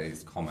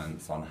 Always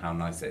comments on how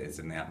nice it is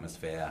in the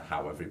atmosphere,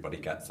 how everybody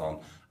gets on,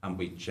 and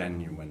we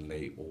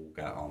genuinely all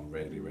get on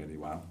really, really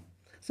well.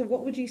 So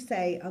what would you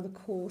say are the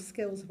core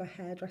skills of a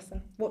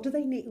hairdresser? What do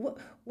they need? What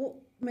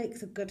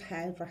makes a good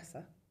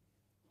hairdresser?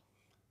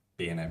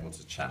 Being able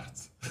to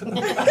chat.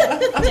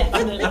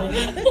 Definitely.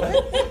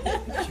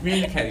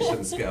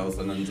 Communication skills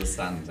and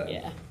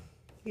understanding.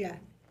 Yeah.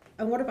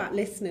 And what about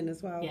listening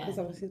as well? Yeah. Because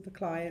obviously the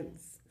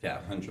clients...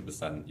 Yeah,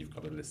 100%. You've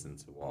got to listen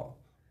to what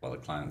the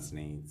client's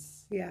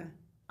needs. Yeah.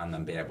 And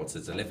then be able to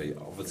deliver.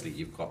 Obviously,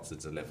 you've got to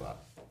deliver.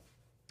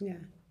 Yeah.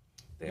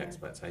 The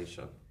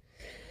expectation.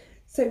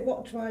 So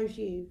what drives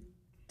you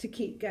to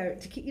keep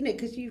going? You know,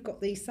 because you've got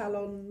these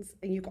salons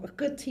and you've got a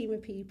good team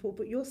of people,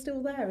 but you're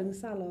still there in the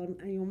salon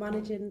and you're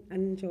managing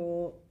and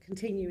you're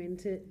continuing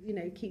to, you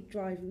know, keep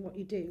driving what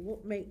you do.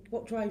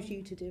 What drives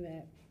you to do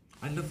it?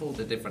 I love all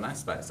the different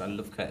aspects. I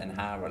love cutting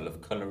hair, I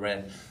love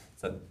colouring,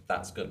 so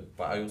that's good.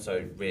 But I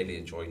also really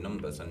enjoy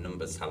numbers, and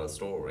numbers tell a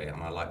story,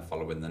 and I like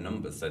following the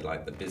numbers. So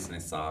like the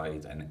business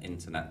side and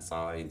internet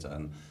side,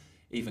 and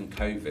even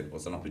COVID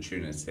was an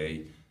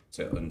opportunity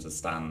to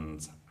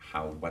understand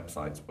how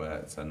websites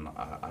worked, and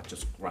I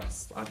just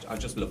grasped, I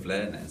just love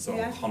learning, so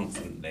I'm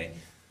constantly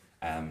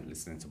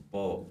listening to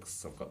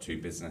books. I've got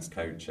 2 business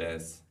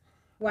coaches.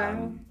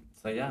 Wow.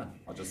 So yeah,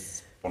 I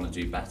just want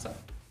to do better.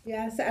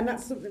 Yeah, so, and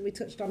that's something we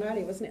touched on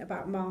earlier, wasn't it,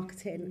 about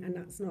marketing, and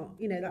that's not,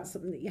 you know, that's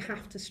something that you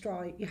have to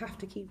strive, you have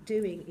to keep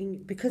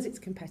doing because it's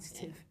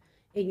competitive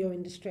in your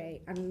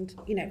industry, and,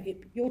 you know,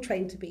 you're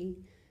trained to be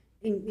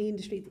in the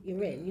industry that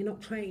you're in. You're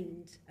not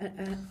trained,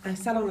 a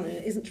salon owner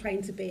isn't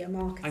trained to be a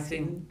marketing I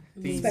think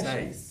these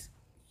specialist.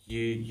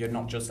 days, you're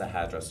not just a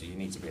hairdresser, you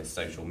need to be a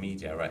social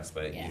media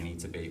expert, you need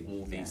to be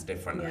all these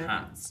different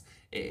hats.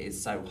 It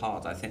is so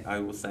hard. I think I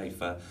will say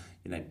for,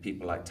 you know,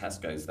 people like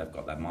Tesco's, they've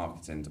got their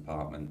marketing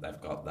department,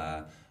 they've got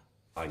their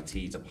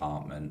IT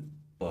department,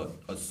 but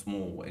as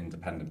small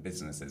independent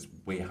businesses,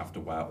 we have to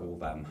wear all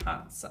them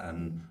hats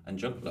and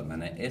juggle them,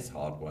 and it is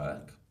hard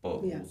work, but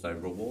also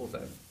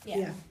rewarding.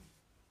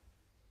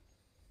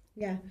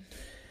 Yeah.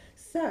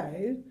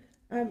 So,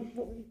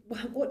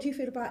 what do you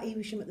feel about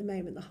Evesham at the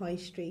moment, the high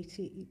street?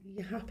 Are you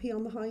happy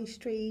on the high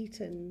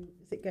street, and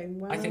is it going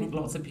well? I think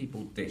lots of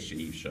people dish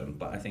Evesham,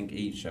 but I think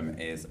Evesham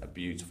is a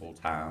beautiful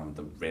town,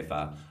 the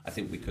river. I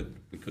think we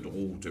could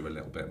all do a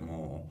little bit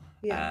more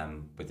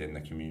within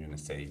the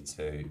community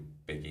to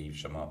big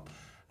Evesham up.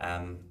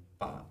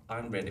 But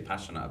I'm really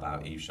passionate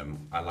about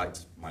Evesham. I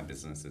liked my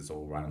businesses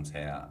all around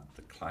here.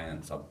 The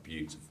clients are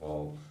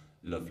beautiful,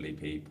 lovely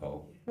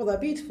people. Well, they're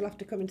beautiful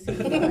after coming to see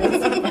you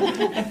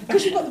guys.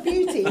 Because you've got the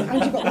beauty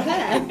and you've got the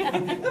hair.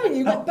 Haven't you?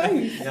 You've got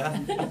both. Yeah.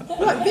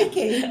 Like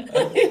Vicki.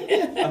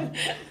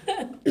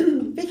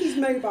 Vicki's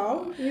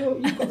mobile.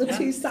 You've got the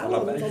 2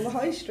 salons on the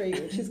high street,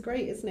 which is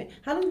great, isn't it?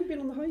 How long have you been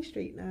on the high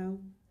street now?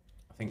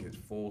 I think it's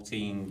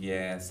 14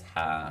 years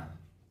hair.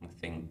 I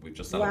think we've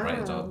just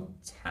celebrated our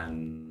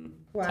 10th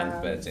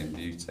birthday in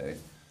beauty.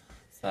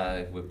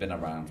 So we've been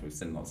around, we've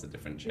seen lots of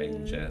different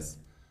changes.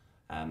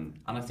 And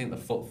I think the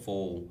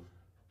footfall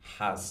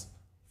has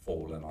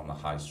fallen on the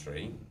high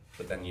street,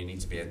 but then you need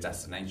to be a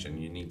destination.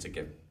 You need to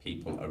give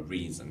people a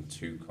reason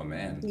to come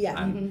in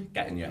and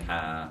getting your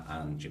hair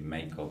and your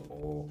makeup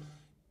or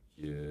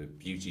your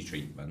beauty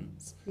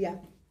treatments. Yeah.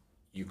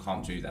 You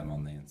can't do them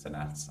on the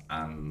internet,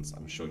 and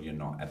I'm sure you're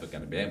not ever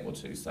going to be able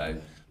to. So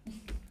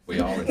we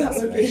are a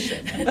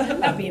destination.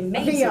 That'd be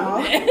amazing.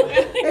 VR.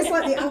 It's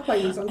like the app I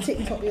used on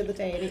TikTok the other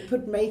day, and it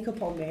put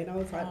makeup on me, and I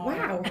was like,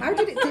 wow, how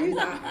did it do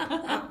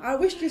that? I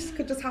wish this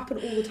could just happen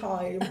all the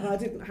time, and I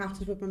didn't have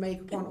to put my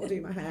makeup on or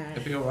do my hair.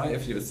 It'd be all right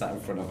if you were sat in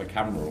front of a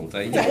camera all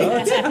day.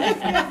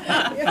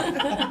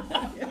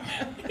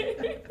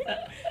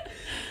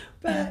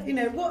 But, you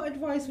know, what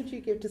advice would you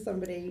give to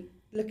somebody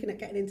looking at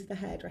getting into the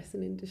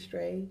hairdressing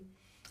industry?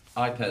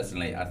 I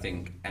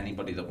think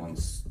anybody that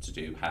wants to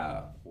do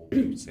hair or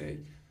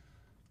beauty,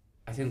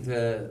 I think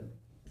the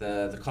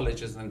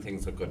colleges and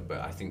things are good, but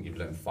I think you'd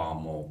learn far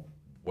more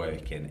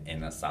working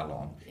in a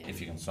salon if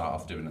you can start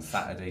off doing a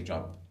Saturday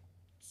job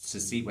to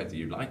see whether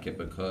you like it,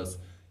 because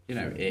you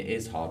know it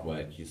is hard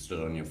work. You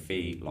stood on your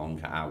feet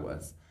longer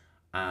hours,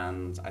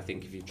 and I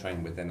think if you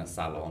train within a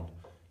salon,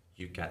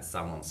 you get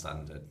salon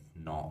standard,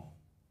 not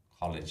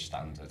college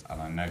standard. And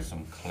I know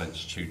some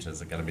college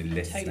tutors are going to be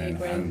listening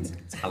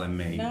and telling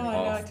me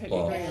I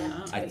totally agree on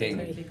that. I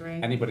think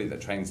anybody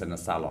that trains in a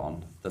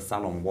salon, the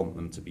salon want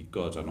them to be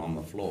good and on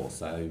the floor,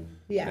 so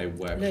they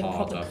work Learn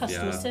harder. proper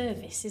customer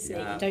service, isn't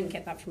it? You don't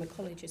get that from a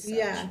college as such.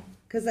 Yeah,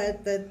 because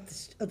they're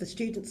the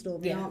students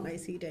normally, aren't they?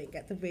 So you don't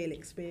get the real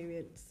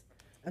experience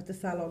of the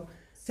salon.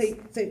 So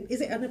is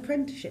it an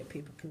apprenticeship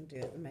people can do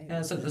at the moment?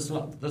 Yeah, so there's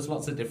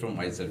lots of different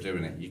ways of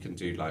doing it. You can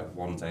do like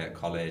 1 day at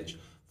college,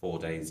 4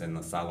 days in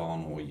the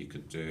salon, or you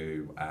could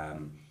do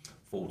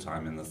full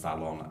time in the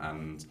salon,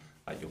 and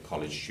like your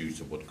college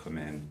tutor would come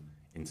in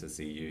to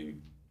see you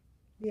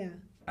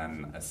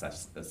and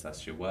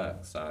assess your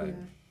work. So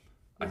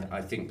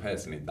I think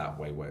personally that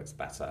way works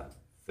better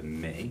for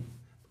me,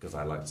 because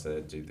I like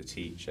to do the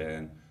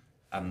teaching,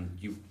 and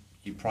you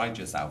pride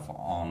yourself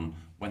on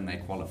when they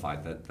qualify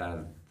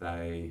that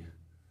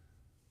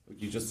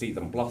you just see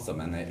them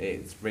blossom, and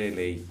it's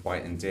really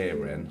quite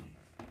endearing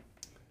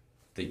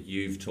that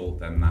you've taught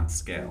them that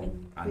skill,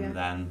 and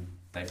then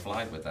they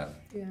fly with it.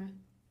 Yeah.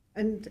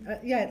 And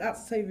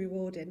that's so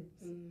rewarding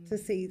to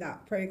see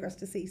that progress,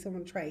 to see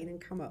someone train and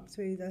come up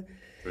through the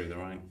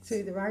ranks.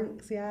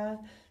 Yeah.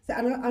 So,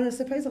 and I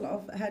suppose a lot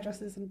of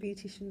hairdressers and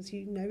beauticians,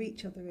 you know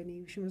each other in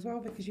Evesham as well,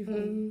 because you've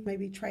all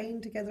maybe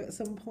trained together at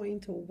some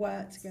point or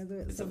worked together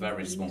at some point. It's a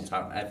very small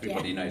town.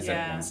 Everybody knows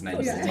everyone's name.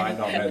 You might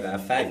not know their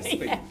face,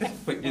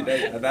 but you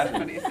know them.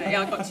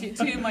 I've got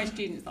two of my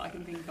students that I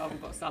can think of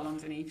have got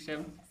salons in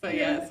Evesham. So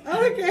yes.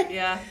 Oh, okay.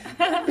 Yeah.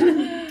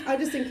 I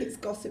just think it's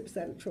gossip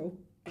central.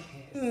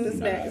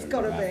 Doesn't it? It's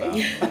got to be.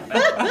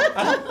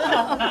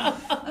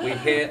 We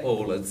hear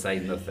all and say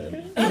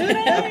nothing.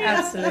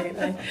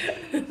 Absolutely.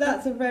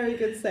 That's a very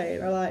good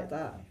saying. I like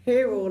that.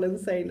 Hear all and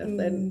say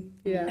nothing.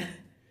 Yeah.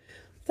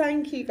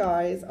 Thank you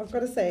guys. I've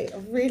got to say,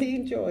 I've really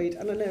enjoyed,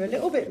 and I know a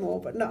little bit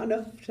more, but not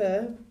enough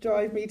to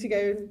drive me to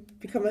go and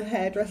become a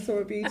hairdresser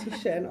or a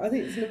beautician. I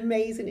think it's an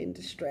amazing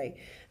industry,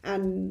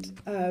 and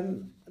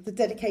the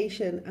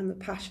dedication and the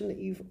passion that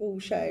you've all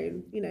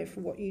shown, you know,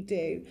 for what you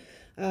do.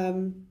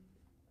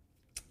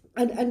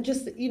 And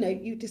just, you know,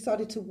 you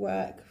decided to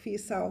work for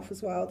yourself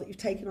as well, that you've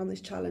taken on this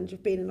challenge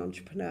of being an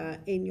entrepreneur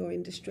in your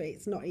industry.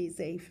 It's not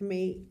easy. For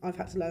me, I've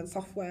had to learn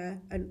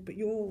software, but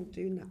you're all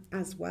doing that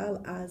as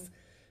well as,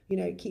 you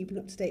know, keeping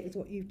up to date with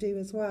what you do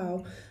as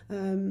well.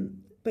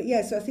 But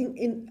yeah, so I think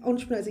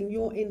entrepreneurs in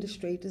your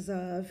industry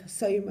deserve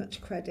so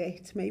much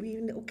credit, maybe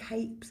even little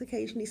capes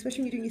occasionally,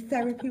 especially when you're doing your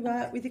therapy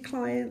work with your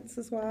clients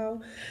as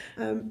well.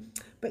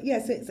 But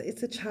yeah, so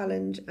it's a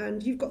challenge,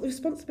 and you've got the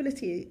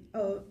responsibility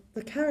of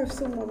the care of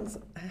someone's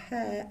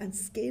hair and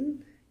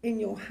skin in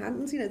your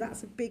hands. You know,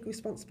 that's a big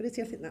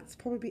responsibility. I think that's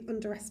probably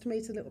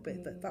underestimated a little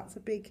bit, that's a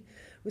big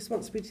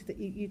responsibility that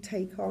you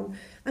take on.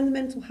 And the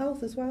mental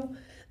health as well.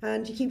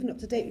 And you're keeping up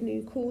to date with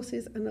new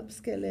courses and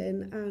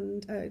upskilling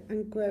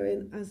and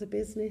growing as a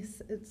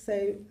business.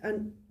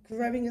 And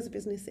growing as a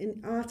business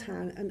in our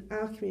town and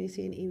our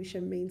community in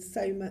Evesham means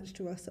so much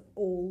to us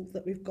all,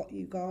 that we've got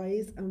you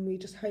guys, and we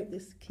just hope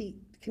this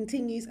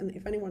continues. And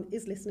if anyone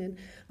is listening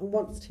and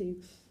wants to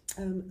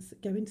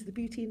go into the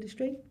beauty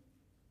industry,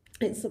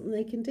 it's something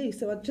they can do.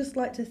 So I'd just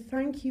like to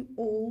thank you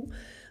all,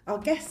 our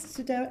guests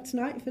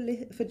tonight,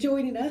 for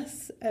joining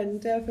us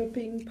and for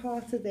being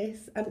part of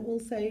this, and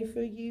also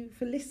for you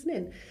for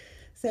listening.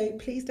 So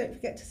please don't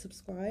forget to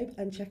subscribe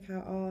and check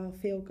out our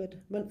Feel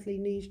Good monthly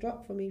news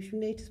drop from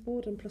Evesham Notice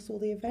Board, and plus all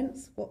the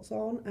events, what's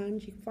on,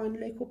 and you can find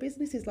local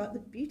businesses like the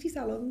beauty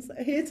salons that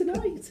are here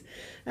tonight.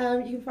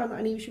 You can find that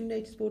on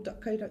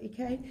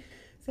eveshamnoticeboard.co.uk.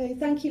 So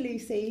thank you,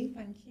 Lucy.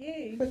 Thank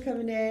you for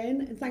coming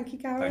in, and thank you,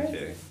 Gareth. Thank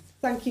you.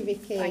 Thank you,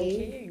 Vicki. Thank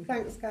you.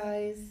 Thanks,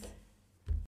 guys.